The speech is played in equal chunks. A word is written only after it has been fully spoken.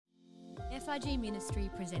FRG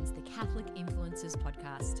Ministry presents the Catholic Influencers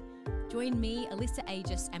Podcast. Join me, Alyssa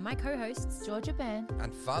Aegis, and my co-hosts, Georgia Byrne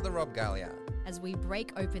and Father Rob Gallia, as we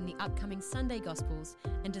break open the upcoming Sunday Gospels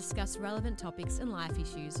and discuss relevant topics and life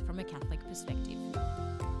issues from a Catholic perspective.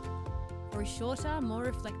 For a shorter, more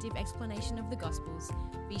reflective explanation of the Gospels,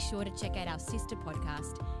 be sure to check out our sister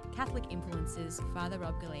podcast, Catholic Influencers, Father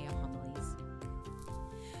Rob Gallia Homilies.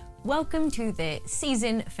 Welcome to the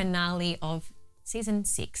season finale of Season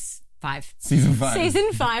 5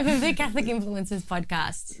 of the Catholic Influencers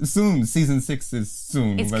Podcast. Soon, Season 6 is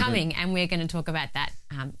soon. It's coming, and we're going to talk about that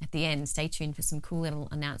at the end. Stay tuned for some cool little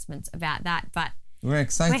announcements about that. But we're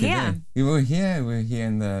excited. We're here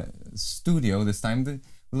in the studio this time. The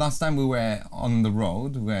last time we were on the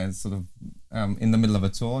road, we're sort of in the middle of a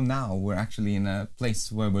tour. Now we're actually in a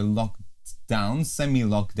place where we're locked down,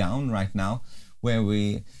 semi-locked down right now, where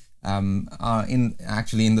we are in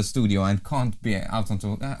the studio and can't be out on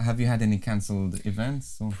tour. Have you had any cancelled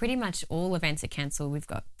events? Or? Pretty much all events are cancelled. We've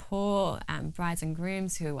got poor brides and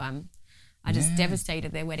grooms who are just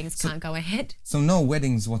devastated their weddings can't go ahead. So no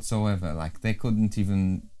weddings whatsoever. Like they couldn't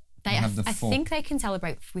even have the four. I think they can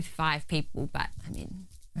celebrate with 5 people, but I mean...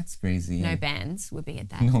 That's crazy. No bands would be at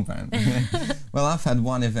that. No band. Well, I've had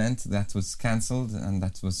one event that was cancelled, and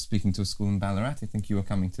that was speaking to a school in Ballarat. I think you were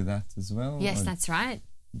coming to that as well. Yes, that's right.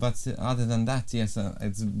 But other than that, yes,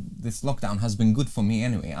 this lockdown has been good for me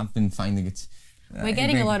anyway. I've been finding it... We're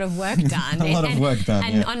getting a lot of work done.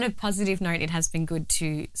 And on a positive note, it has been good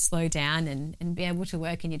to slow down and be able to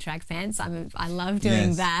work in your track pants. I love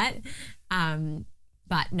doing that.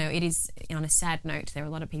 But no, it is, on a sad note, there are a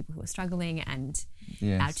lot of people who are struggling, and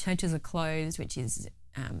our churches are closed, which is...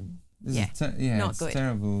 not good.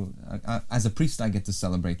 Terrible. As a priest, I get to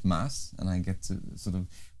celebrate Mass, and I get to sort of...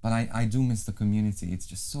 But I do miss the community. It's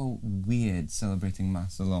just so weird celebrating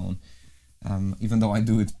Mass alone, even though I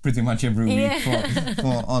do it pretty much every week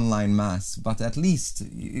for online Mass. But at least,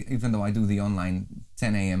 even though I do the online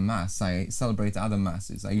 10 a.m. Mass, I celebrate other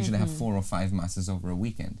Masses. I usually have 4 or 5 Masses over a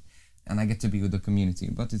weekend, and I get to be with the community.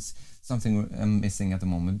 But it's something I'm missing at the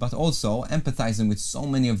moment. But also empathizing with so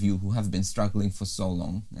many of you who have been struggling for so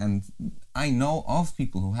long. And I know of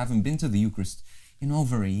people who haven't been to the Eucharist in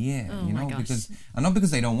over a year, because not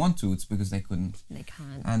because they don't want to, it's because they couldn't. They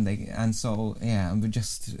can't. We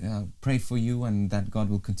just pray for you, and that God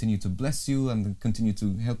will continue to bless you and continue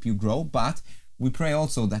to help you grow. But we pray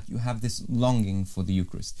also that you have this longing for the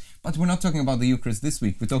Eucharist. But we're not talking about the Eucharist this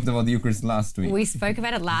week. We talked about the Eucharist last week. We spoke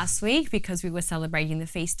about it last week because we were celebrating the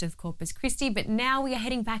feast of Corpus Christi, but now we are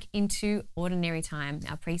heading back into ordinary time.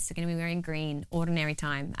 Our priests are going to be wearing green, ordinary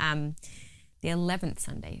time. The 11th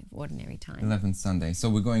Sunday of Ordinary Time. 11th Sunday.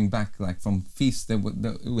 So we're going back from feast.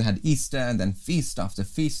 We had Easter, and then feast after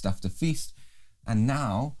feast after feast. And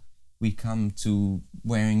now we come to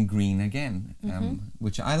wearing green again,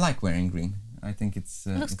 which I like wearing green. I think it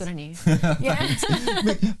looks good on you.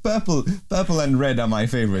 Purple and red are my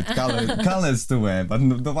favorite colors to wear,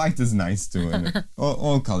 but the white is nice too.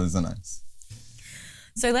 All colors are nice.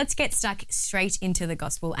 So let's get stuck straight into the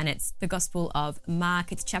Gospel, and it's the Gospel of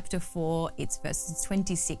Mark. It's chapter 4, it's verses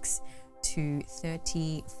 26 to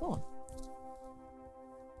 34.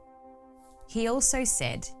 He also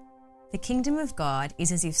said, "The kingdom of God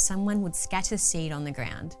is as if someone would scatter seed on the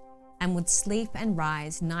ground and would sleep and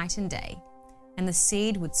rise night and day, and the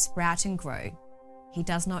seed would sprout and grow. He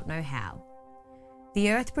does not know how.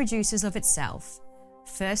 The earth produces of itself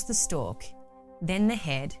first the stalk, then the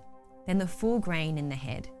head, then the full grain in the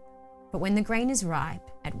head. But when the grain is ripe,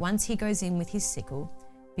 at once he goes in with his sickle,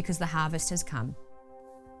 because the harvest has come."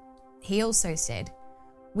 He also said,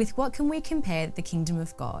 "With what can we compare the kingdom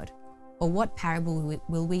of God, or what parable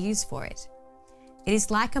will we use for it? It is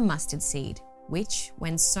like a mustard seed, which,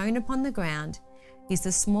 when sown upon the ground, is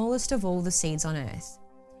the smallest of all the seeds on earth.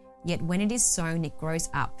 Yet when it is sown, it grows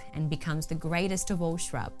up and becomes the greatest of all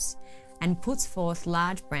shrubs, and puts forth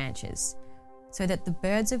large branches, so that the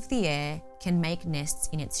birds of the air can make nests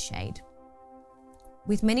in its shade."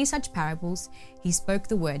 With many such parables, he spoke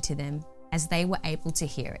the word to them, as they were able to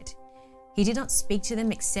hear it. He did not speak to them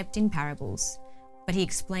except in parables, but he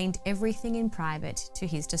explained everything in private to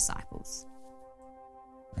his disciples.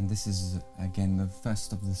 And this is, again, the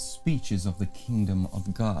first of the speeches of the kingdom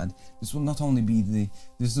of God. This will not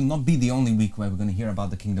be the only week where we're going to hear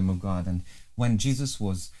about the kingdom of God. And when Jesus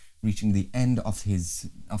was reaching the end of his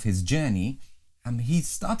journey, he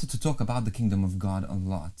started to talk about the kingdom of God a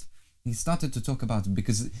lot. He started to talk about it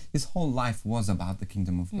because his whole life was about the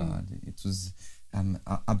kingdom of God. It was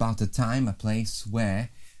about a time, a place where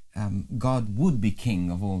God would be king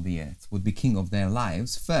of all the earth, would be king of their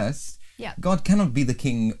lives first, Yeah. God cannot be the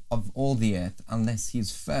king of all the earth unless he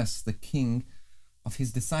is first the king of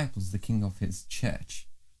his disciples, the king of his church.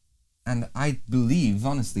 And I believe,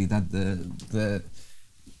 honestly, that the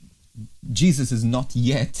Jesus is not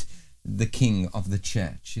yet the king of the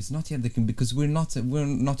church. He's not yet the king because we're not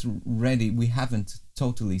ready. We haven't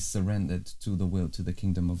totally surrendered to the will, to the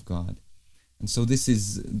kingdom of God. And so this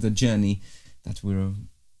is the journey that we're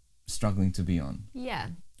struggling to be on. Yeah.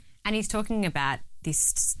 And he's talking about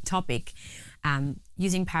this topic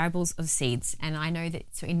using parables of seeds. And I know that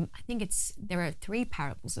there are 3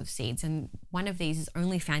 parables of seeds, and one of these is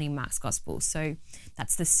only found in Mark's Gospel. So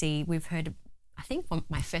that's the seed we've heard, I think, on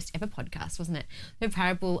my first ever podcast, wasn't it? The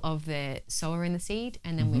parable of the sower and the seed.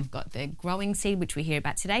 And then we've got the growing seed, which we hear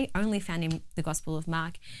about today, only found in the Gospel of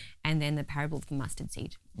Mark. And then the parable of the mustard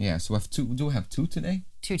seed. Yeah, so do we have 2 today?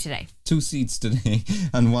 2 today. 2 seeds today,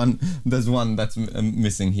 and there's one that's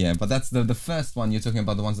missing here. But that's the first one. You're talking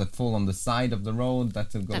about the ones that fall on the side of the road.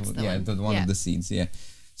 That's the one of the seeds. Yeah.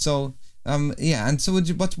 So and so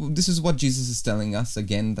this is what Jesus is telling us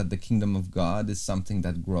again, that the kingdom of God is something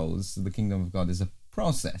that grows. The kingdom of God is a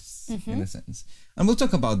process in a sense, and we'll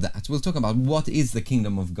talk about that. We'll talk about what is the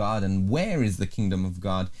kingdom of God and where is the kingdom of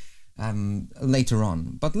God later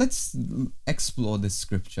on. But let's explore this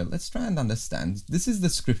scripture. Let's try and understand. This is the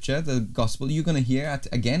scripture, the gospel you're going to hear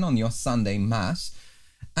again on your Sunday Mass.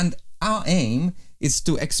 And our aim is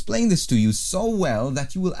to explain this to you so well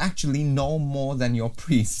that you will actually know more than your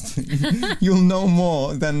priest. You'll know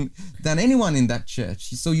more than anyone in that church.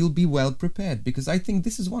 So you'll be well prepared, because I think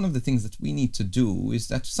this is one of the things that we need to do, is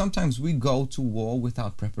that sometimes we go to war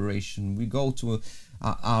without preparation. We go to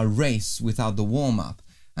our race without the warm-up.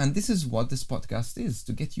 And this is what this podcast is,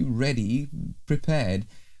 to get you ready, prepared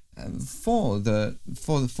for the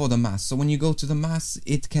Mass. So when you go to the Mass,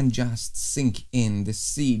 it can just sink in. The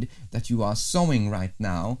seed that you are sowing right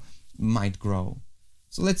now might grow.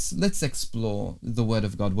 So let's explore the Word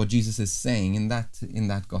of God, what Jesus is saying in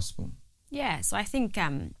that gospel. Yeah, so I think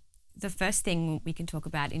the first thing we can talk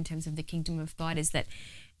about in terms of the kingdom of God is that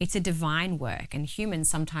it's a divine work, and humans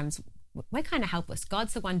sometimes, we're kind of helpless.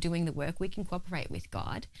 God's the one doing the work. We can cooperate with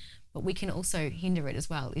God, but we can also hinder it as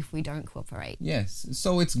well if we don't cooperate. Yes,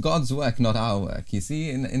 so it's God's work, not our work. You see,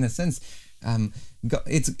 in a sense,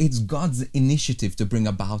 it's God's initiative to bring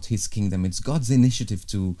about His kingdom. It's God's initiative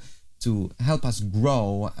to help us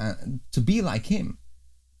grow, to be like Him.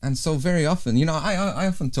 And so very often, I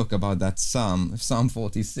often talk about that Psalm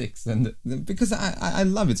 46, and because I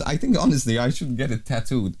love it. I think, honestly, I should get it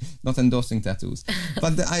tattooed, not endorsing tattoos.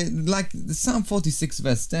 But I like the Psalm 46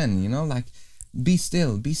 verse 10, like, be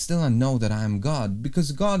still and know that I am God.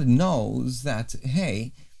 Because God knows that,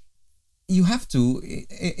 hey, you have to,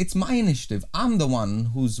 it's my initiative. I'm the one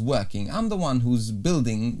who's working. I'm the one who's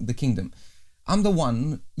building the kingdom. I'm the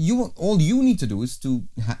one, all you need to do is to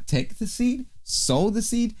take the seed, sow the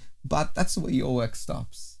seed, but that's where your work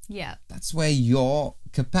stops. Yeah. That's where your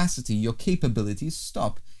capacity, your capabilities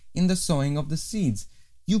stop, in the sowing of the seeds.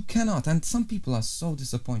 You cannot, and some people are so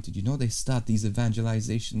disappointed, they start these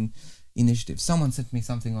evangelization initiatives. Someone sent me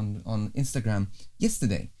something on Instagram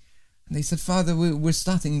yesterday, and they said, Father, we're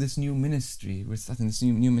starting this new ministry. We're starting this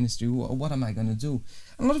new ministry. What am I going to do?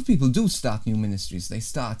 A lot of people do start new ministries.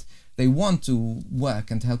 They want to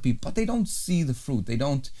work and help people, but they don't see the fruit. They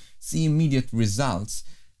don't see immediate results.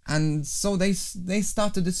 And so they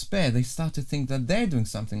start to despair. They start to think that they're doing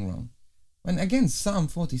something wrong. When again, Psalm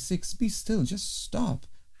 46, be still, just stop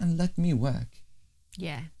and let me work.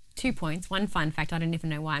 Yeah. 2 points. One fun fact, I don't even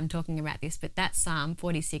know why I'm talking about this, but that Psalm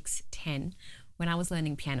 46:10, when I was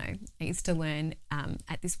learning piano, I used to learn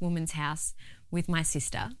at this woman's house with my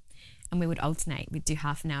sister, and we would alternate. We'd do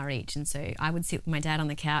half an hour each. And so I would sit with my dad on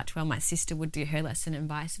the couch while my sister would do her lesson, and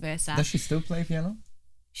vice versa. Does she still play piano?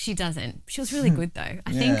 She doesn't. She was really good though.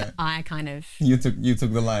 I think I kind of... You took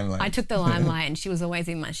the limelight. I took the limelight, and she was always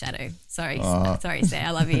in my shadow. Sorry, Sarah,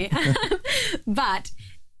 I love you. But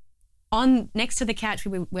next to the couch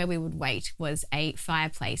where we would wait was a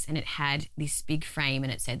fireplace, and it had this big frame,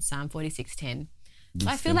 and it said Psalm 46:10. So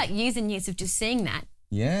I feel like years and years of just seeing that.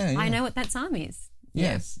 Yeah. I know what that psalm is.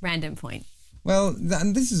 Yes. Yeah, random point. Well,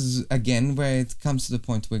 and this is, again, where it comes to the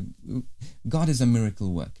point where God is a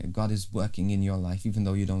miracle worker. God is working in your life, even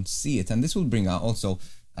though you don't see it. And this will bring out also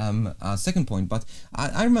our second point. But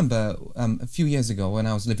I remember a few years ago when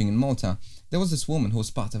I was living in Malta, there was this woman who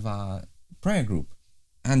was part of our prayer group.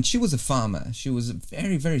 And she was a farmer. She was a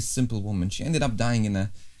very, very simple woman. She ended up dying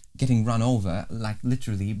getting run over, like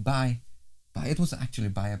literally it was actually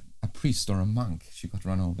by a priest or a monk. She got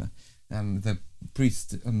run over. The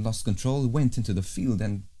priest lost control, went into the field,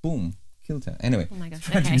 and boom, killed her. Anyway, Oh my gosh,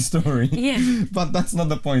 tragic okay. story. Yeah. But that's not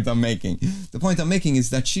the point I'm making. The point I'm making is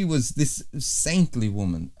that she was this saintly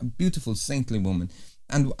woman, a beautiful saintly woman.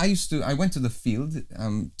 And I went to the field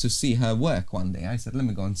to see her work one day. I said, let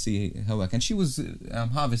me go and see her work. And she was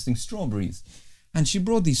harvesting strawberries. And she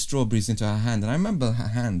brought these strawberries into her hand. And I remember her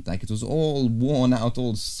hand, like it was all worn out,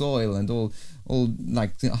 all soil and all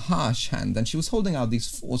like a harsh hand. And she was holding out these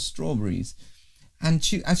 4 strawberries. And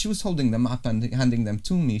as she was holding them up and handing them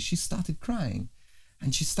to me, she started crying.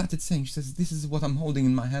 And she started saying, she says, this is what I'm holding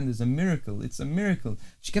in my hand is a miracle. It's a miracle.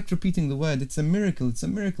 She kept repeating the word, it's a miracle, it's a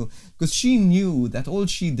miracle. Because she knew that all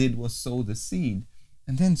she did was sow the seed.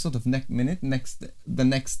 And then sort of the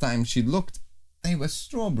next time she looked, they were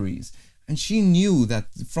strawberries. And she knew that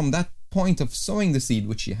from that point of sowing the seed,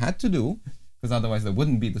 which she had to do, because otherwise there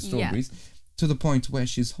wouldn't be the strawberries, to the point where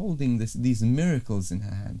she's holding these miracles in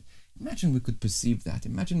her hand. Imagine we could perceive that.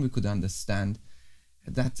 Imagine we could understand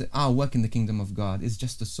that our work in the kingdom of God is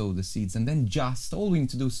just to sow the seeds, and then all we need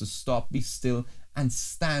to do is to stop, be still, and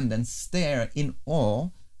stand and stare in awe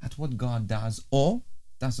at what God does or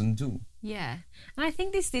doesn't do. Yeah. And I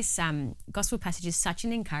think this gospel passage is such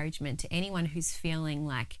an encouragement to anyone who's feeling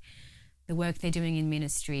like the work they're doing in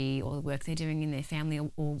ministry or the work they're doing in their family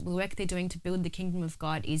or the work they're doing to build the kingdom of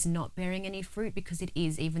God is not bearing any fruit, because it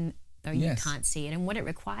is, even though you can't see it. And what it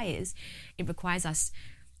requires us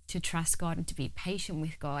to trust God and to be patient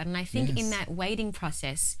with God. And I think in that waiting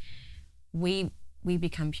process, we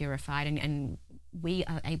become purified and we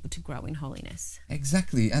are able to grow in holiness.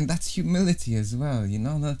 Exactly. And that's humility as well,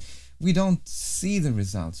 that we don't see the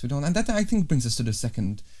results. And that, I think, brings us to the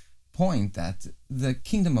second point, that the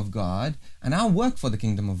kingdom of God and our work for the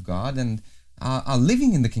kingdom of God and our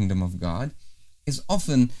living in the kingdom of God is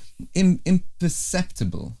often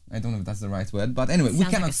imperceptible. I don't know if that's the right word, but anyway, we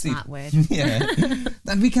cannot see smart word.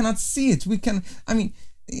 that we cannot see it.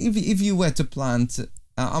 If you were to plant,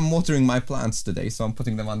 I'm watering my plants today, so I'm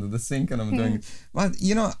putting them under the sink and I'm doing it. But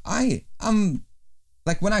I'm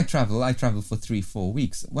like, when I travel for 3-4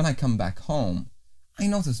 weeks. When I come back home, I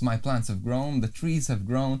notice my plants have grown, the trees have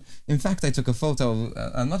grown. In fact, I took a photo,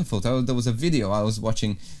 there was a video I was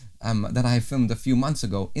watching that I filmed a few months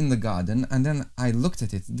ago in the garden, and then I looked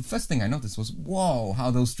at it. The first thing I noticed was, whoa,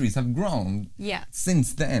 how those trees have grown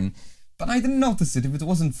since then. But I didn't notice it. If it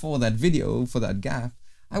wasn't for that video, for that gap,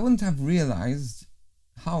 I wouldn't have realized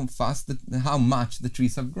how much the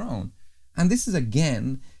trees have grown. And this is,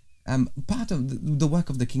 again, part of the work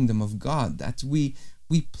of the kingdom of God, that we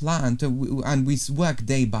plant and we work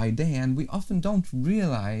day by day, and we often don't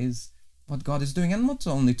realize what God is doing. And not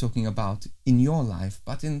only talking about in your life,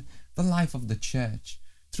 but in the life of the church,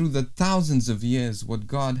 through the thousands of years, what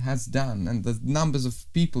God has done, and the numbers of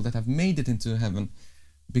people that have made it into heaven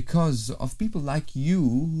because of people like you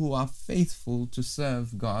who are faithful to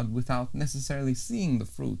serve God without necessarily seeing the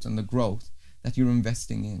fruit and the growth that you're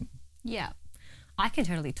investing in. Yeah, I can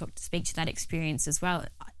totally speak to that experience as well.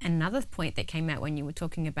 Another point that came out when you were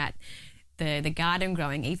talking about the garden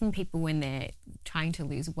growing, even people when they're trying to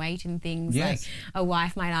lose weight and things, like a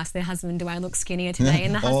wife might ask their husband, do I look skinnier today?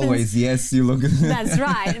 And the husband always, yes, you look. That's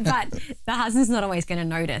right, but the husband's not always going to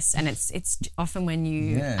notice, and it's often when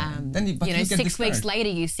you, you 6 weeks later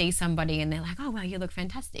you see somebody and they're like, oh wow, you look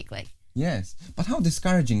fantastic, like. Yes, but how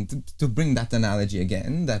discouraging to bring that analogy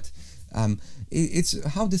again, that it's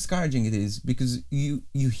how discouraging it is, because you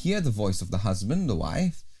hear the voice of the husband, the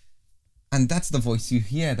wife, and that's the voice you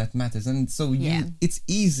hear that matters. And so it's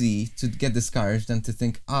easy to get discouraged and to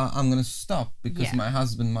think, I'm going to stop because my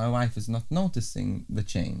husband, my wife is not noticing the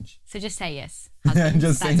change. So just say yes.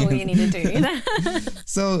 That's all you need to do.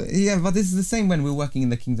 So, but it's the same when we're working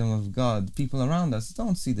in the kingdom of God. People around us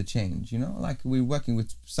don't see the change, like we're working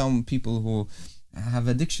with some people who have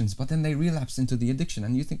addictions, but then they relapse into the addiction,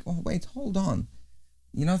 and you think, oh, wait, hold on.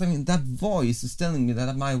 You know what I mean? That voice is telling me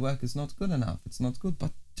that my work is not good enough. It's not good,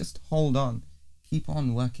 but just hold on. Keep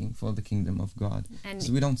on working for the kingdom of God. And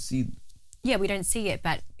so we don't see... Yeah, we don't see it,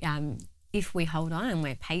 but if we hold on and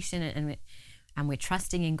we're patient and we're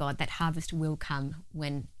trusting in God, that harvest will come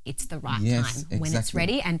when it's the right time, when it's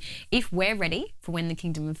ready. And if we're ready for when the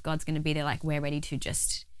kingdom of God's going to be there, like we're ready to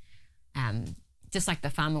just like the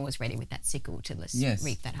farmer was ready with that sickle to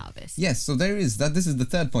reap that harvest. Yes, so there is that. This is the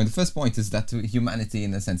third point. The first point is that humanity,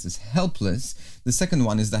 in a sense, is helpless. The second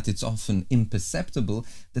one is that it's often imperceptible.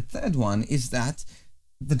 The third one is that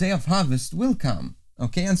the day of harvest will come.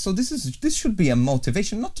 Okay, and so this should be a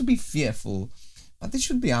motivation, not to be fearful, but this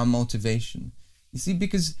should be our motivation. You see,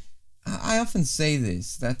 because I often say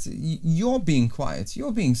this, that you're being quiet,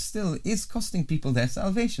 you're being still is costing people their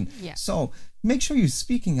salvation. Yeah. So make sure you're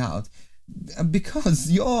speaking out.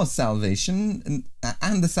 because your salvation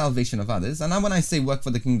and the salvation of others, and when I say work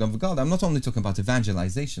for the kingdom of God, I'm not only talking about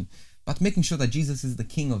evangelization, but making sure that Jesus is the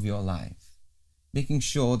king of your life. Making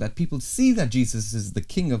sure that people see that Jesus is the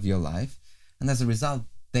king of your life, and as a result,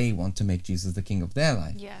 they want to make Jesus the king of their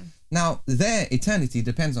life. Yeah. Now, their eternity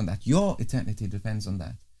depends on that. Your eternity depends on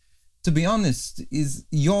that. To be honest, is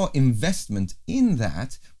your investment in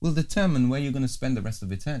that will determine where you're going to spend the rest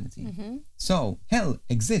of eternity. Mm-hmm. So, hell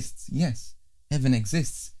exists, yes. Heaven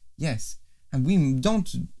exists, yes. And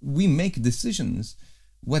we make decisions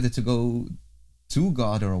whether to go to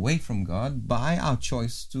God or away from God by our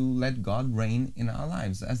choice to let God reign in our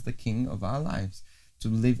lives as the king of our lives, to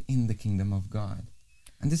live in the kingdom of God.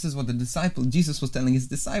 And this is what Jesus was telling his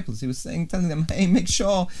disciples. He was telling them, hey, make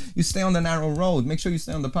sure you stay on the narrow road. Make sure you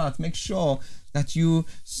stay on the path. Make sure that you're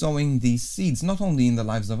sowing these seeds, not only in the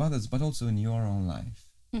lives of others, but also in your own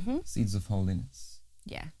life. Mm-hmm. Seeds of holiness.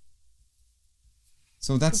 Yeah.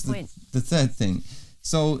 So that's the third thing.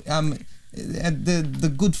 So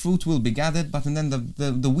the good fruit will be gathered, but and then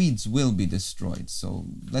the weeds will be destroyed. So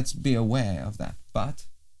let's be aware of that. But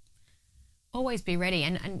always be ready.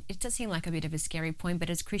 And it does seem like a bit of a scary point, but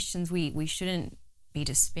as Christians, we shouldn't be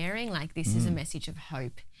despairing. Like, this is a message of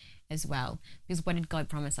hope as well. Because what did God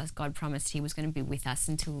promise us? God promised he was going to be with us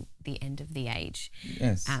until the end of the age.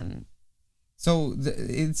 Yes. So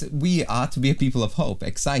we are to be a people of hope.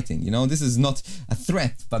 Exciting. This is not a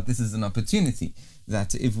threat, but this is an opportunity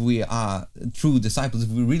that if we are true disciples, if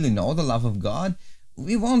we really know the love of God,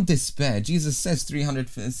 we won't despair. Jesus says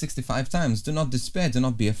 365 times, do not despair, do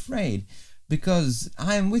not be afraid. Because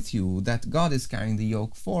I am with you, that God is carrying the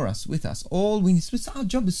yoke for us, with us. All we need, our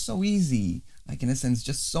job is so easy. Like, in a sense,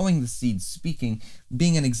 just sowing the seeds, speaking,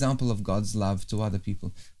 being an example of God's love to other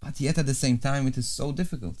people. But yet at the same time, it is so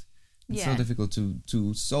difficult. It's so difficult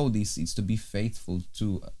to sow these seeds, to be faithful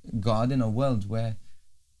to God in a world where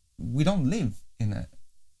we don't live in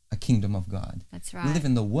a kingdom of God. That's right. We live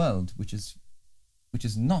in the world, which is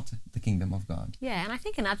not the kingdom of God. Yeah, and I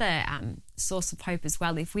think another source of hope as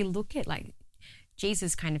well, if we look at, like,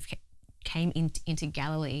 Jesus kind of came into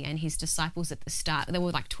Galilee, and his disciples at the start, there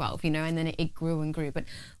were like 12, and then it grew and grew. But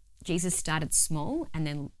Jesus started small, and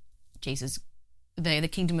then the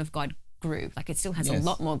kingdom of God grew. Like, it still has a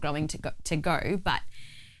lot more growing to go, but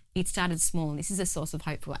it started small. And this is a source of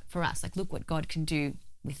hope for us. Like, look what God can do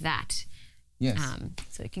with that. Yes.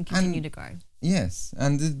 So it can continue to grow. Yes,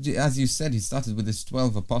 and as you said, he started with his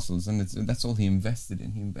 12 apostles, and that's all he invested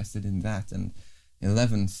in. He invested in that, and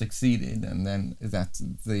 11 succeeded, and then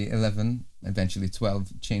the 11, eventually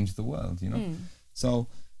 12, changed the world, So,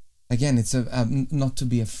 again, it's not to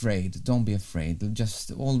be afraid. Don't be afraid.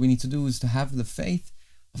 Just all we need to do is to have the faith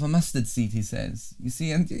of a mustard seed, he says. You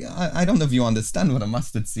see, and I don't know if you understand what a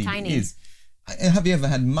mustard seed is. Have you ever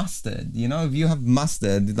had mustard? If you have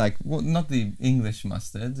mustard, like, not the English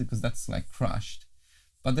mustard, because that's like crushed,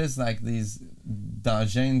 but there's like these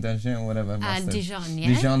Dijon or whatever mustard. Dijon, yeah.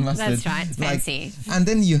 Dijon mustard. That's right, it's fancy. And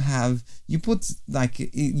then you put like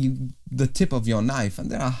the tip of your knife,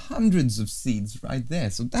 and there are hundreds of seeds right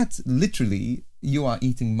there. So that's literally, you are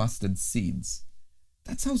eating mustard seeds.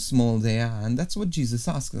 That's how small they are, and that's what Jesus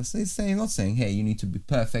asks us. He's not saying, hey, you need to be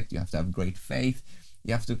perfect, you have to have great faith.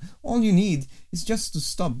 All you need is just to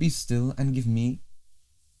stop, be still, and give me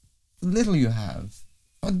the little you have.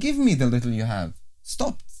 Or give me the little you have.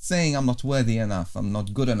 Stop saying I'm not worthy enough, I'm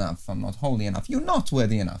not good enough, I'm not holy enough. You're not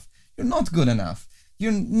worthy enough. You're not good enough.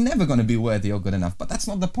 You're never going to be worthy or good enough. But that's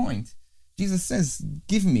not the point. Jesus says,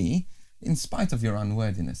 give me, in spite of your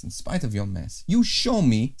unworthiness, in spite of your mess. You show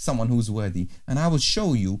me someone who's worthy, and I will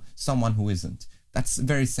show you someone who isn't. That's the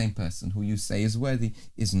very same person who you say is worthy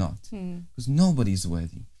is not. Because nobody's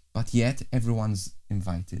worthy. But yet, everyone's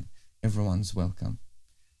invited. Everyone's welcome.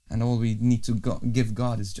 And all we need to give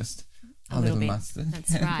God is just a little mustard.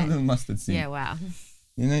 That's right. A little mustard seed. Yeah, wow.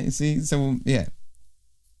 You see? So, yeah.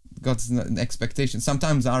 God's expectations.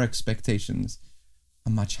 Sometimes our expectations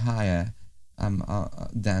are much higher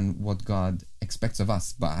than what God expects of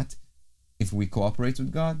us. But if we cooperate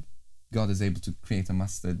with God, God is able to create a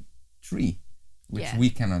mustard tree, which we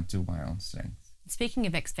cannot do by our own strength. Speaking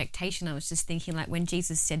of expectation, I was just thinking, like, when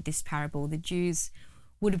Jesus said this parable, the Jews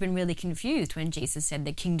would have been really confused when Jesus said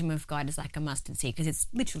the kingdom of God is like a mustard seed, because it's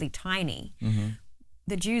literally tiny. Mm-hmm.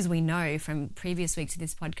 The Jews, we know from previous weeks of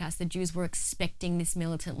this podcast, the Jews were expecting this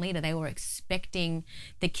militant leader. They were expecting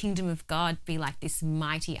the kingdom of God to be like this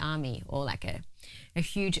mighty army, or like a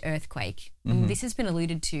huge earthquake. Mm-hmm. And this has been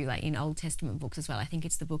alluded to, like, in Old Testament books as well. I think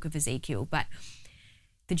it's the book of Ezekiel. But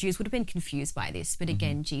the Jews would have been confused by this, but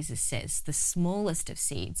again, Jesus says the smallest of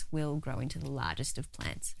seeds will grow into the largest of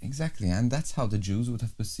plants. Exactly, and that's how the Jews would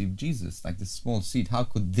have perceived Jesus, like the small seed. How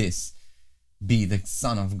could this be the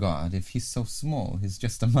Son of God if he's so small? He's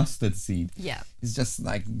just a mustard seed. Yeah. He's just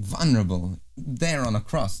like vulnerable, there on a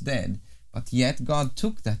cross, dead. But yet God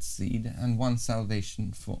took that seed and won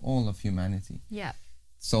salvation for all of humanity. Yeah.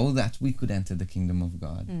 So that we could enter the kingdom of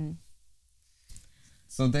God.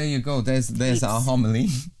 So there you go. There's our homily.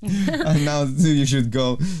 And now you should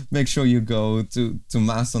go. Make sure you go to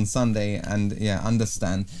Mass on Sunday and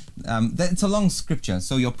understand. It's a long scripture,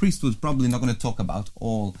 so your priest was probably not going to talk about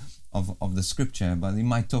all of the scripture, but he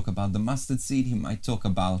might talk about the mustard seed. He might talk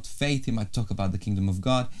about faith. He might talk about the kingdom of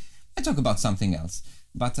God. He might talk about something else.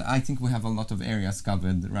 But I think we have a lot of areas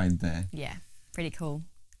covered right there. Yeah, pretty cool.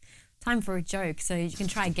 Time for a joke. So you can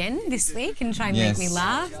try again this week and try and make me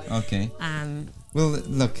laugh. Okay. Well,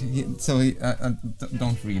 look,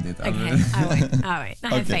 don't read it. Okay, I won't. I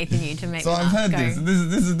have faith in you to make me laugh. So I've heard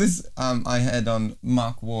this. I heard on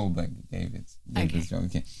Mark Wahlberg gave this joke.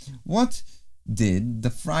 Okay. What did the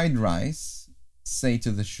fried rice say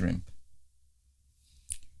to the shrimp?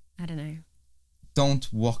 I don't know.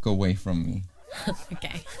 Don't walk away from me.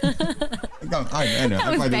 Okay. I know.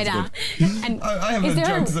 That was better. And I have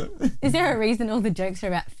jokes. Is there a reason all the jokes are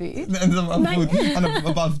about food? About food and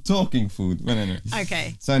about talking food. No.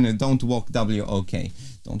 Okay. So no, don't walk. W-O-K.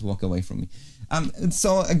 Don't walk away from me.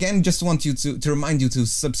 So again, just want you to remind you to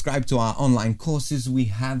subscribe to our online courses. We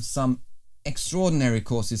have some extraordinary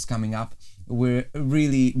courses coming up. We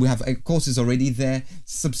have courses already there.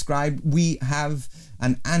 Subscribe. We have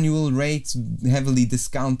an annual rate, heavily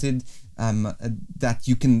discounted, that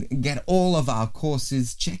you can get all of our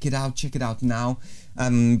courses. Check it out now.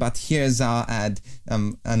 But here's our ad,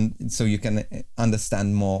 and so you can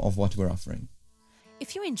understand more of what we're offering.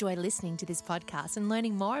 If you enjoy listening to this podcast and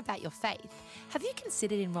learning more about your faith, have you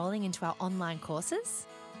considered enrolling into our online courses?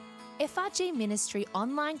 FRG Ministry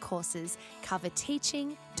online courses cover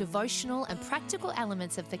teaching, devotional and practical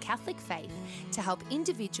elements of the Catholic faith to help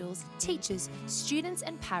individuals, teachers, students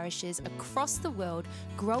and parishes across the world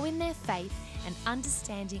grow in their faith and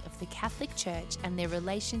understanding of the Catholic Church and their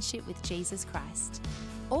relationship with Jesus Christ.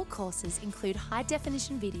 All courses include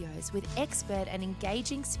high-definition videos with expert and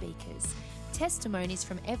engaging speakers, testimonies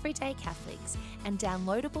from everyday Catholics, and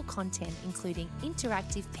downloadable content including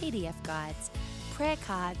interactive PDF guides, prayer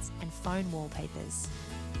cards and phone wallpapers.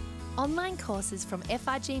 Online courses from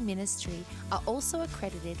FRG Ministry are also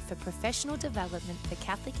accredited for professional development for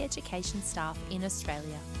Catholic education staff in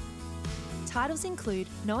Australia. Titles include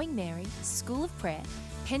Knowing Mary, School of Prayer,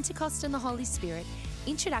 Pentecost and the Holy Spirit,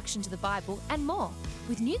 Introduction to the Bible and more,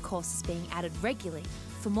 with new courses being added regularly.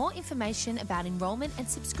 For more information about enrolment and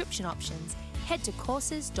subscription options, head to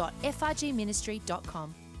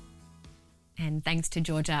courses.frgministry.com. And thanks to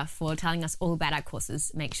Georgia for telling us all about our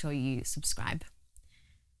courses. Make sure you subscribe.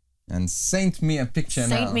 And Saint me a picture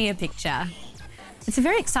now. Saint me a picture. It's a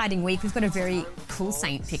very exciting week. We've got a very cool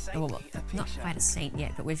saint picture. Well, not quite a saint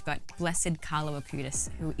yet, but we've got Blessed Carlo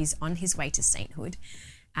Acutis, who is on his way to sainthood.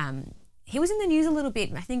 He was in the news a little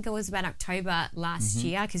bit. I think it was about October last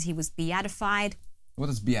year because he was beatified. What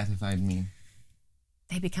does beatified mean?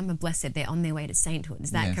 They become a blessed. They're on their way to sainthood.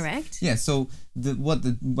 Is that correct? Yeah. So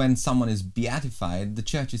when someone is beatified, the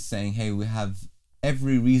church is saying, hey, we have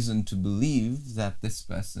every reason to believe that this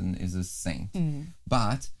person is a saint.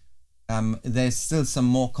 But there's still some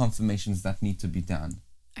more confirmations that need to be done.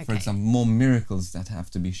 Okay. For example, more miracles that have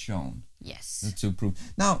to be shown. Yes. To prove.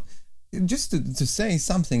 Now, just to say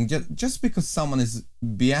something, just because someone is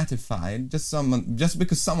beatified, just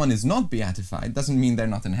because someone is not beatified doesn't mean they're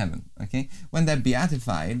not in heaven, okay? When they're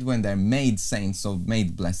beatified, when they're made saints or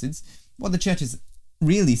made blesseds, what the church is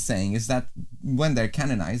really saying is that when they're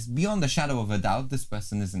canonized, beyond a shadow of a doubt, this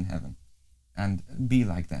person is in heaven. And be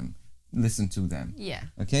like them. Listen to them. Yeah.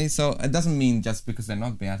 Okay? So it doesn't mean just because they're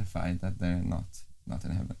not beatified that they're not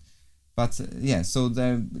in heaven. But so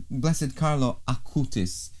the Blessed Carlo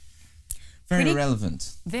Acutis, very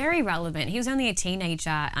relevant. Very relevant. He was only a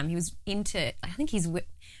teenager. He was into, I think was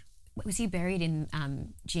he buried in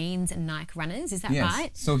jeans and Nike runners? Is that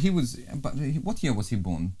right? So he was, but what year was he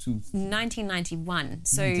born? 1991.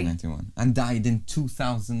 So 1991. And died in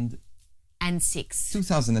 2006.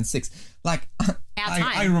 2006. Like,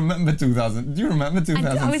 I remember 2000. Do you remember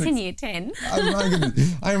 2006? I was in year 10. Oh my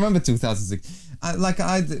goodness. I remember 2006.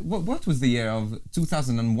 What was the year of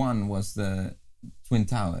 2001 was the Twin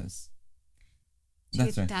Towers.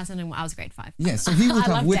 That's 2001. I was grade 5. Yeah, so he would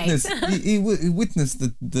have witnessed. he witnessed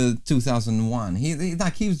the 2001.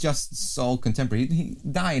 He was just so contemporary. He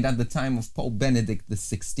died at the time of Pope Benedict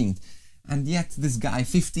XVI, And yet this guy,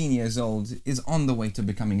 15 years old, is on the way to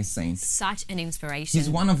becoming a saint. Such an inspiration. He's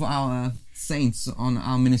one of our saints on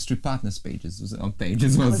our ministry partners pages as well.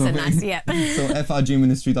 That was a nice, yeah. So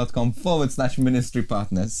frgministry.com/ministry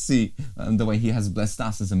partners. See the way he has blessed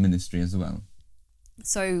us as a ministry as well.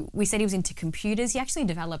 So we said he was into computers. He actually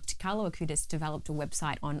Carlo Acutis developed a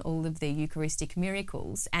website on all of the Eucharistic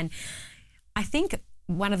miracles. And I think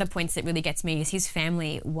one of the points that really gets me is his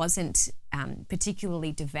family wasn't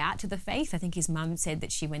particularly devout to the faith. I think his mum said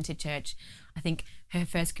that she went to church, I think her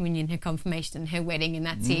first communion, her confirmation, and her wedding, and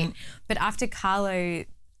that's it. But after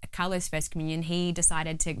Carlo's first communion, he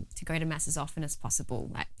decided to go to mass as often as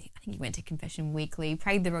possible. I think he went to confession weekly,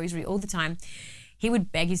 prayed the rosary all the time. He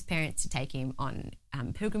would beg his parents to take him on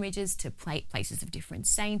pilgrimages to places of different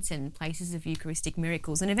saints and places of Eucharistic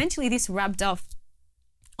miracles. And eventually this rubbed off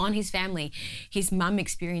on his family. His mum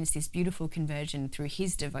experienced this beautiful conversion through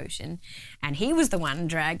his devotion, and he was the one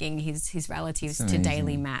dragging his relatives to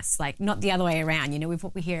daily mass, like not the other way around. You know, with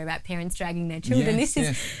what we hear about parents dragging their children, this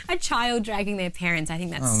is a child dragging their parents. I think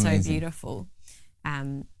that's so beautiful.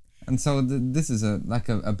 And so this is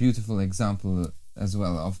a beautiful example as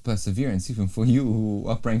well of perseverance, even for you who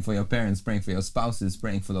are praying for your parents, praying for your spouses,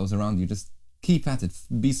 praying for those around you. Just keep at it.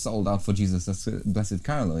 Be sold out for Jesus, as Blessed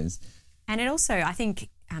Carlo is. And it also, I think,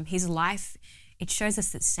 his life, it shows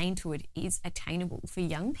us that sainthood is attainable for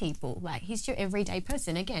young people. Like, he's your everyday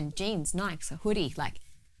person. Again, jeans, Nikes, a hoodie, like.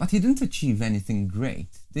 But he didn't achieve anything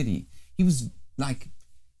great, did he? He was like,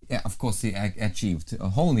 of course, he achieved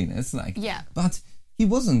holiness, like. Yeah. But he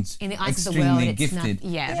wasn't in the eyes extremely of the world, gifted.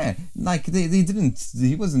 Yeah. Like they didn't.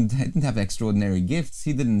 He didn't have extraordinary gifts.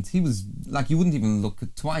 He was like, you wouldn't even look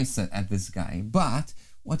twice at this guy. But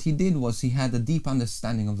what he did was he had a deep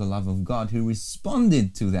understanding of the love of God. He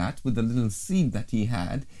responded to that with the little seed that he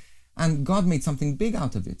had, and God made something big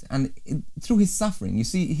out of it. And through his suffering, you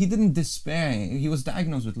see, he didn't despair. He was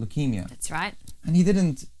diagnosed with leukemia. That's right. And he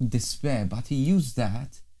didn't despair, but he used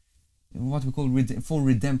that, what we call for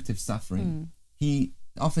redemptive suffering. He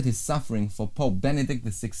offered his suffering for Pope Benedict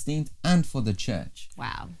XVI and for the church.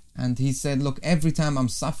 Wow. And he said, look, every time I'm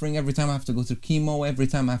suffering, every time I have to go through chemo, every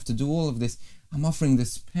time I have to do all of this, I'm offering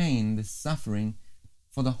this pain, this suffering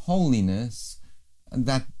for the holiness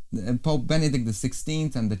that Pope Benedict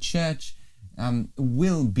XVI and the church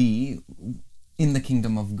will be in the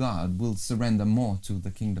kingdom of God, will surrender more to the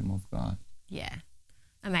kingdom of God. Yeah,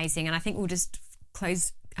 amazing. And I think we'll just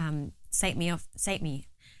close Saint Me a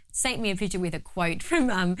picture with a quote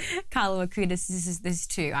from Carlo Acutis. There's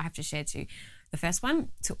two, I have to share two. The first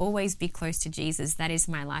one, to always be close to Jesus, that is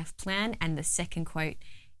my life plan. And the second quote,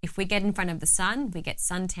 if we get in front of the sun, we get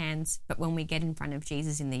suntans, but when we get in front of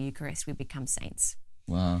Jesus in the Eucharist, we become saints.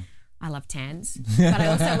 Wow. I love tans, but I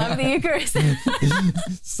also love the Eucharist.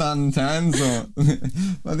 Suntans,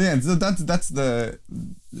 but yeah, so that's the.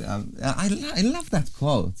 I love that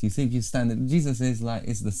quote. You see, if you stand, Jesus is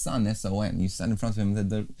the sun, S-O-N. You stand in front of him.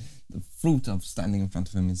 The fruit of standing in front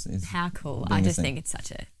of him is how cool. I just think it's such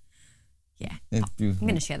a. Yeah, it's beautiful. I'm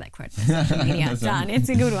going to share that quote for social media. Done. It's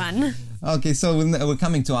a good one. Okay, so we're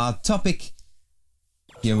coming to our topic.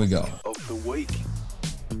 Here we go. Of the week.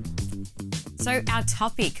 So our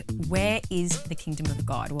topic, where is the kingdom of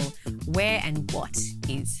God? Well, where and what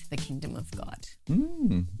is the kingdom of God?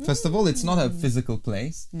 First of all, it's not a physical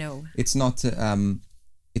place. No. It's not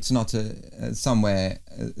somewhere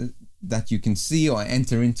that you can see or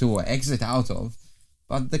enter into or exit out of.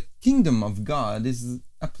 But the kingdom of God is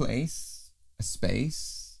a place, a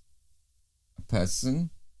space, a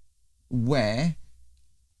person where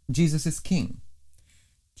Jesus is king.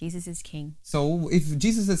 Jesus is king. So if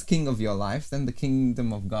Jesus is king of your life, then the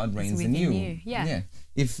kingdom of God reigns in you. Yeah.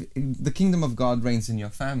 If the kingdom of God reigns in your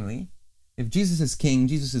family, if Jesus is king,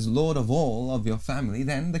 Jesus is Lord of all of your family,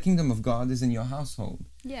 then the kingdom of God is in your household.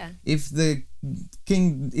 Yeah. If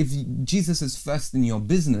Jesus is first in your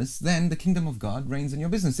business, then the kingdom of God reigns in your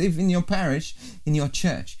business. If in your parish, in your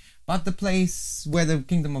church. But the place where the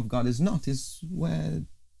kingdom of God is not is where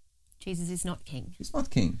Jesus is not king. He's not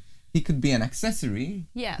king. He could be an accessory.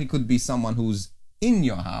 Yeah. He could be someone who's in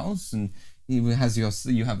your house and you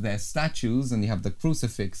have their statues and you have the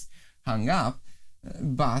crucifix hung up,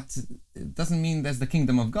 but it doesn't mean there's the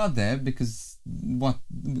kingdom of God there, because what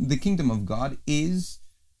the kingdom of God is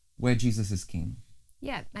where Jesus is king.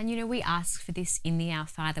 Yeah, and we ask for this in the Our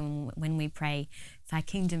Father when we pray, thy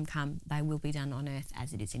kingdom come, thy will be done on earth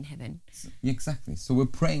as it is in heaven. Exactly. So we're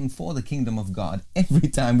praying for the kingdom of God every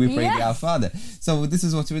time we pray the Our Father. So this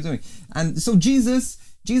is what we're doing. And so Jesus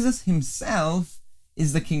himself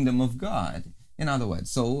is the kingdom of God. In other words,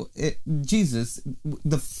 so Jesus,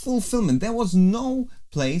 the fulfillment, there was no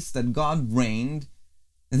place that God reigned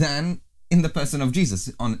than in the person of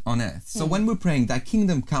Jesus on earth. So when we're praying, thy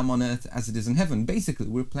kingdom come on earth as it is in heaven, basically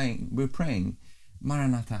we're praying,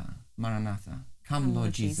 Maranatha, Maranatha, come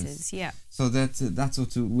Lord Jesus. Yeah. So that's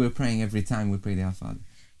what we're praying every time we pray the Our Father.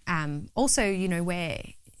 Also, you know,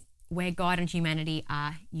 where God and humanity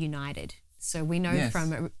are united. So we know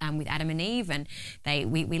from with Adam and Eve, and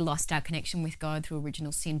we lost our connection with God through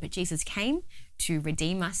original sin, but Jesus came to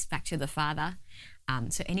redeem us back to the Father.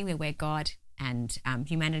 So anywhere where God and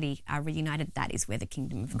humanity are reunited, that is where the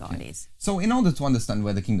kingdom of God is. So in order to understand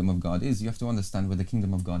where the kingdom of God is, you have to understand where the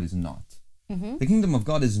kingdom of God is not. Mm-hmm. The kingdom of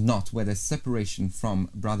God is not where there's separation from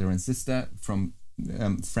brother and sister, from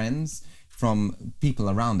friends, from people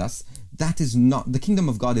around us. That is not, the kingdom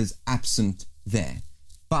of God is absent there.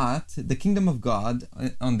 But the kingdom of God,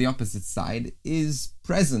 on the opposite side, is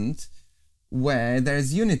present where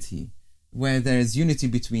there's unity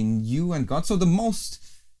between you and God. So the most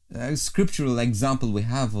scriptural example we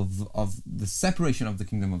have of the separation of the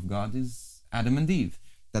kingdom of God is Adam and Eve,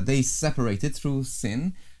 that they separated through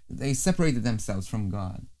sin. They separated themselves from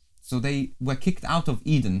God. So they were kicked out of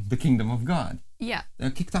Eden, the kingdom of God. Yeah. They're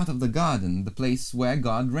kicked out of the garden, the place where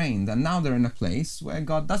God reigned. And now they're in a place where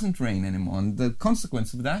God doesn't reign anymore. And the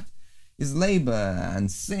consequence of that is labor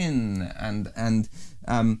and sin and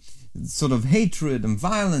sort of hatred and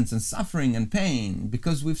violence and suffering and pain,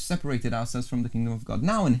 because we've separated ourselves from the kingdom of God.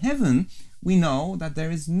 Now in heaven, we know that there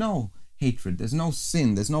is no hatred, there's no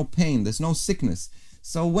sin, there's no pain, there's no sickness.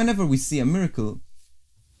 So whenever we see a miracle,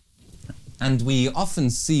 and we often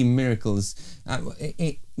see miracles,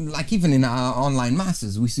 like even in our online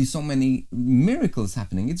masses, we see so many miracles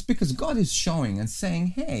happening. It's because God is showing and saying,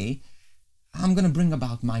 hey, I'm going to bring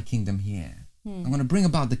about my kingdom here. I'm going to bring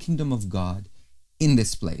about the kingdom of God in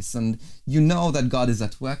this place. And you know that God is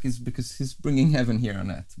at work is because he's bringing heaven here on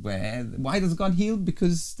earth. Why does God heal?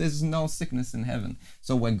 Because there's no sickness in heaven.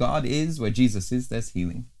 So where God is, where Jesus is, there's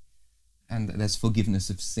healing. And there's forgiveness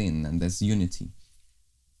of sin, and there's unity.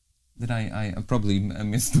 That I probably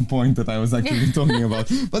missed the point that I was actually talking about.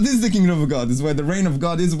 But this is the kingdom of God, is where the reign of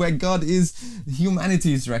God is, where God is,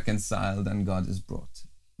 humanity is reconciled and God is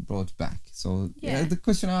brought back. So the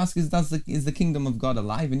question I ask is, is the kingdom of God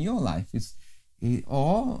alive in your life?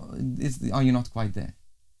 Are you not quite there?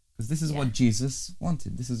 Because this is what Jesus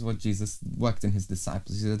wanted. This is what Jesus worked in his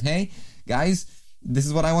disciples. He said, hey, guys, this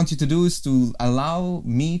is what I want you to do, is to allow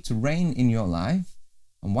me to reign in your life.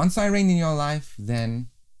 And once I reign in your life, then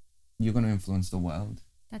you're going to influence the world.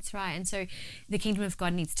 That's right. And so the kingdom of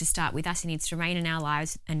God needs to start with us. It needs to reign in our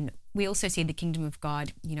lives. And we also see the kingdom of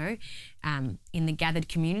God, you know, in the gathered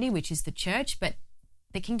community, which is the church. But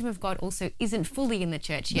the kingdom of God also isn't fully in the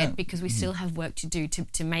church yet, because we still have work to do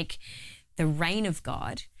to make the reign of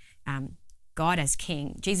God, God as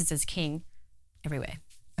king, Jesus as king, everywhere.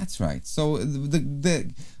 That's right. So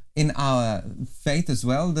in our faith as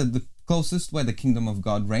well, the closest where the kingdom of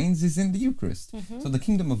God reigns is in the Eucharist. So the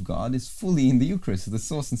kingdom of God is fully in the Eucharist, the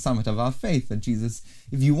source and summit of our faith. That Jesus,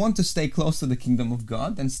 if you want to stay close to the kingdom of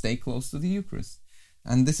God, then stay close to the Eucharist.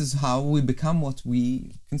 And this is how we become what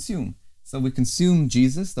we consume. So we consume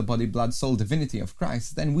Jesus, the body, blood, soul, divinity of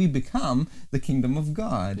Christ, then we become the kingdom of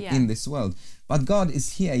God in this world. But God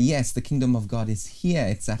is here. Yes, the kingdom of God is here.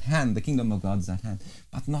 It's at hand. The kingdom of God is at hand.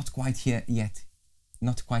 But not quite here yet.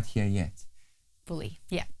 Not quite here yet. Fully,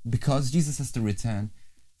 yeah. Because Jesus has to return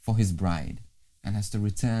for his bride, and has to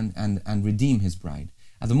return and redeem his bride.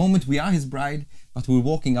 At the moment we are his bride, but we're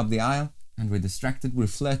walking up the aisle and we're distracted. We're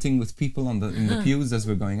flirting with people in the pews as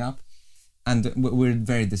we're going up, and we're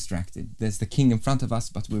very distracted. There's the king in front of us,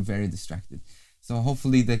 but we're very distracted. So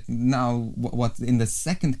hopefully what in the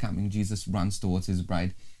second coming, Jesus runs towards his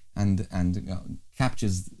bride and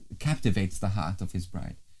captivates the heart of his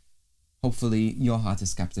bride. Hopefully your heart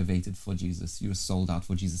is captivated for Jesus. You're sold out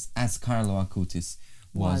for Jesus, as Carlo Acutis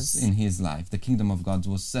was in his life. The kingdom of God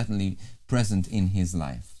was certainly present in his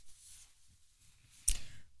life.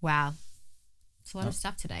 Wow. It's a lot of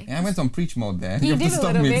stuff today. Yeah, I went on preach mode there. You did a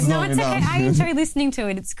little bit. No, it's okay. I enjoy enjoy listening to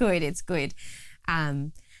it. It's good. It's good.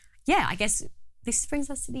 I guess this brings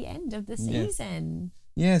us to the end of the season.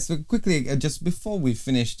 Yeah, so quickly, just before we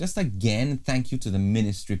finish, just again, thank you to the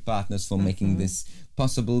ministry partners for making this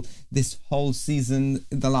possible. This whole season,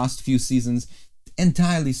 the last few seasons,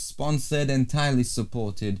 entirely sponsored, entirely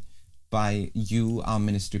supported by you, our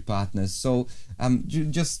ministry partners. So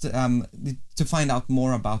just to find out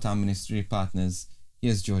more about our ministry partners,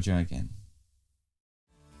 here's Georgia again.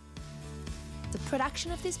 The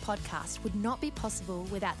production of this podcast would not be possible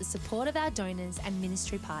without the support of our donors and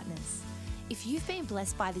ministry partners. If you've been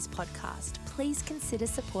blessed by this podcast, please consider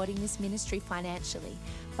supporting this ministry financially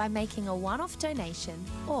by making a one-off donation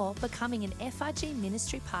or becoming an FRG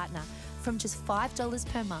ministry partner from just $5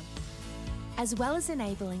 per month, as well as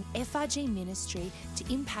enabling FRG Ministry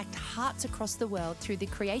to impact hearts across the world through the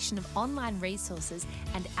creation of online resources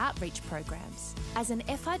and outreach programs. As an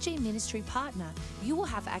FRG Ministry partner, you will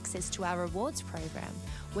have access to our rewards program,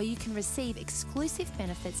 where you can receive exclusive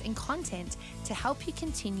benefits and content to help you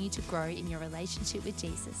continue to grow in your relationship with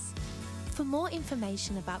Jesus. For more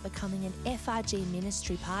information about becoming an FRG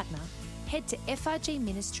Ministry partner, head to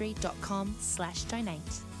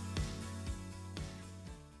frgministry.com/donate.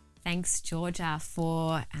 Thanks, Georgia,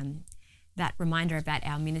 for that reminder about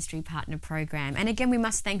our ministry partner program. And again, we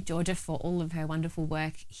must thank Georgia for all of her wonderful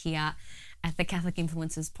work here at the Catholic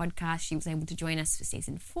Influencers podcast. She was able to join us for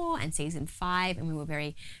season 4 and season 5, and we were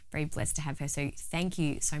very, very blessed to have her. So thank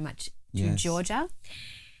you so much to Georgia.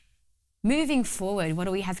 Moving forward, what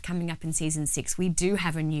do we have coming up in season 6? We do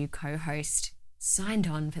have a new co-host signed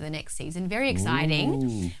on for the next season. Very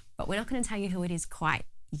exciting, but we're not going to tell you who it is quite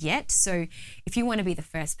yet. So if you want to be the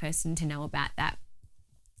first person to know about that,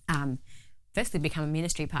 firstly become a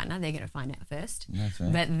ministry partner. They're going to find out first. That's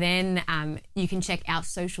right. But then you can check our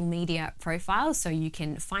social media profiles. So you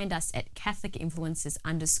can find us at Catholic Influencers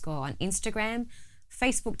 _ on Instagram,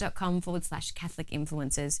 facebook.com/Catholic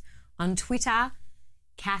Influencers, on Twitter,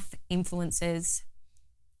 Cath Influencers.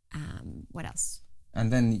 What else?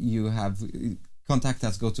 And then you have contact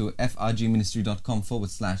us. Go to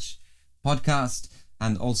frgministry.com/podcast.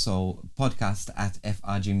 And also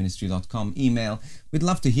podcast@frgministry.com, email. We'd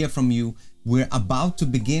love to hear from you. We're about to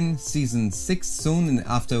begin season 6 soon, and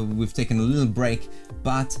after we've taken a little break,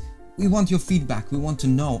 but we want your feedback. We want to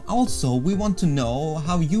know. Also, we want to know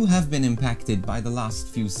how you have been impacted by the last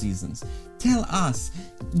few seasons. Tell us.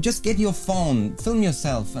 Just get your phone, film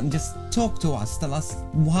yourself, and just talk to us. Tell us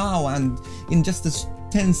wow, and in just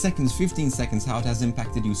 10 seconds, 15 seconds, how it has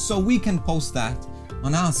impacted you, so we can post that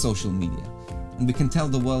on our social media. And we can tell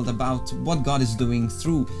the world about what God is doing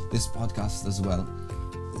through this podcast as well.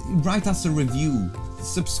 Write us a review.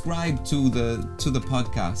 Subscribe to the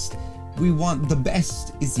podcast. We want the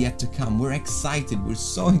best is yet to come. We're excited. We're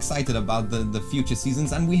so excited about the future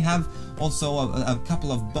seasons, and we have also a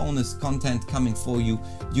couple of bonus content coming for you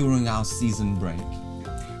during our season break.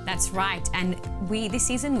 That's right. And this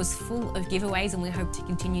season was full of giveaways, and we hope to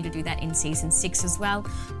continue to do that in season 6 as well.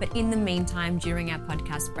 But in the meantime, during our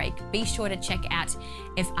podcast break, be sure to check out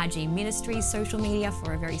FRG Ministry's social media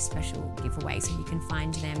for a very special giveaway. So you can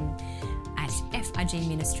find them at FRG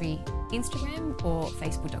Ministry Instagram or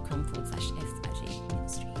facebook.com/FRG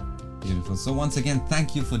Ministry. Beautiful. So once again,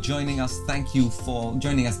 thank you for joining us. Thank you for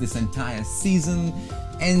joining us this entire season,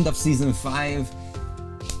 end of season 5.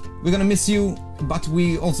 We're going to miss you, but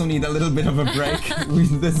we also need a little bit of a break.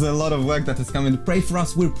 There's a lot of work that has come in. Pray for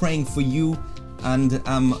us. We're praying for you, and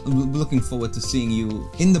I'm looking forward to seeing you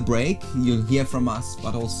in the break. You'll hear from us,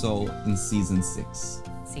 but also in season 6.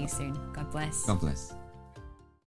 See you soon. God bless. God bless.